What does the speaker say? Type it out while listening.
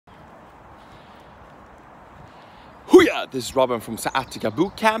This is Robin from Sciatica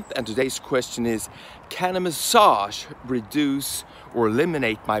Bootcamp, and today's question is, can a massage reduce or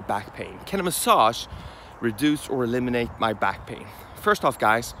eliminate my back pain? Can a massage reduce or eliminate my back pain? First off,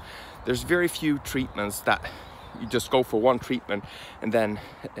 guys, there's very few treatments that you just go for one treatment and then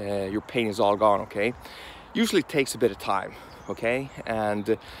your pain is all gone, okay? Usually it takes a bit of time, okay? And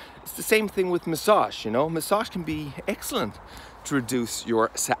it's the same thing with massage, you know? Massage can be excellent to reduce your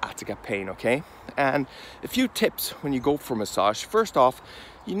sciatica pain, okay? And a few tips when you go for massage. First off,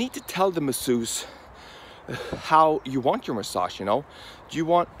 you need to tell the masseuse how you want your massage, you know? Do you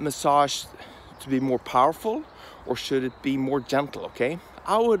want massage to be more powerful or should it be more gentle, okay?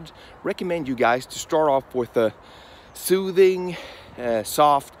 I would recommend you guys to start off with a soothing,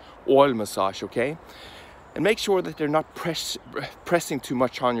 soft oil massage, okay? And make sure that they're not pressing too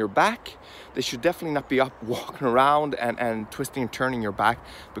much on your back. They should definitely not be up walking around and twisting and turning your back,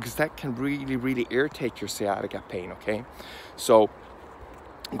 because that can really irritate your sciatica pain, okay? So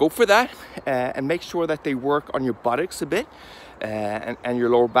go for that and make sure that they work on your buttocks a bit and your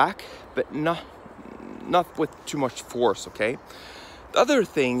lower back, but not with too much force, okay? The other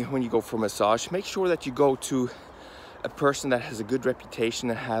thing when you go for massage, make sure that you go to a person that has a good reputation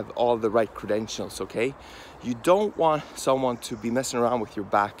and have all the right credentials, okay? You don't want someone to be messing around with your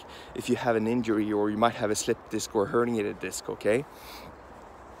back if you have an injury or you might have a slip disc or a herniated disc, okay?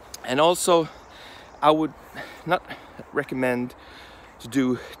 And also, I would not recommend to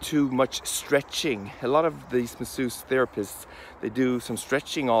do too much stretching. A lot of these masseuse therapists, they do some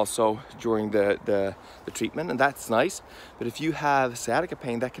stretching also during the treatment, and that's nice. But if you have sciatica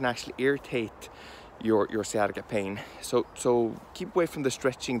pain, that can actually irritate your sciatica pain. So keep away from the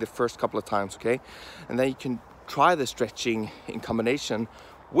stretching the first couple of times, okay? And then you can try the stretching in combination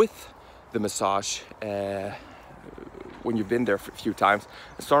with the massage when you've been there for a few times,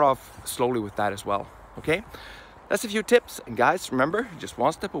 and start off slowly with that as well, okay? That's a few tips, and guys, remember, just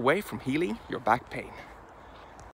one step away from healing your back pain.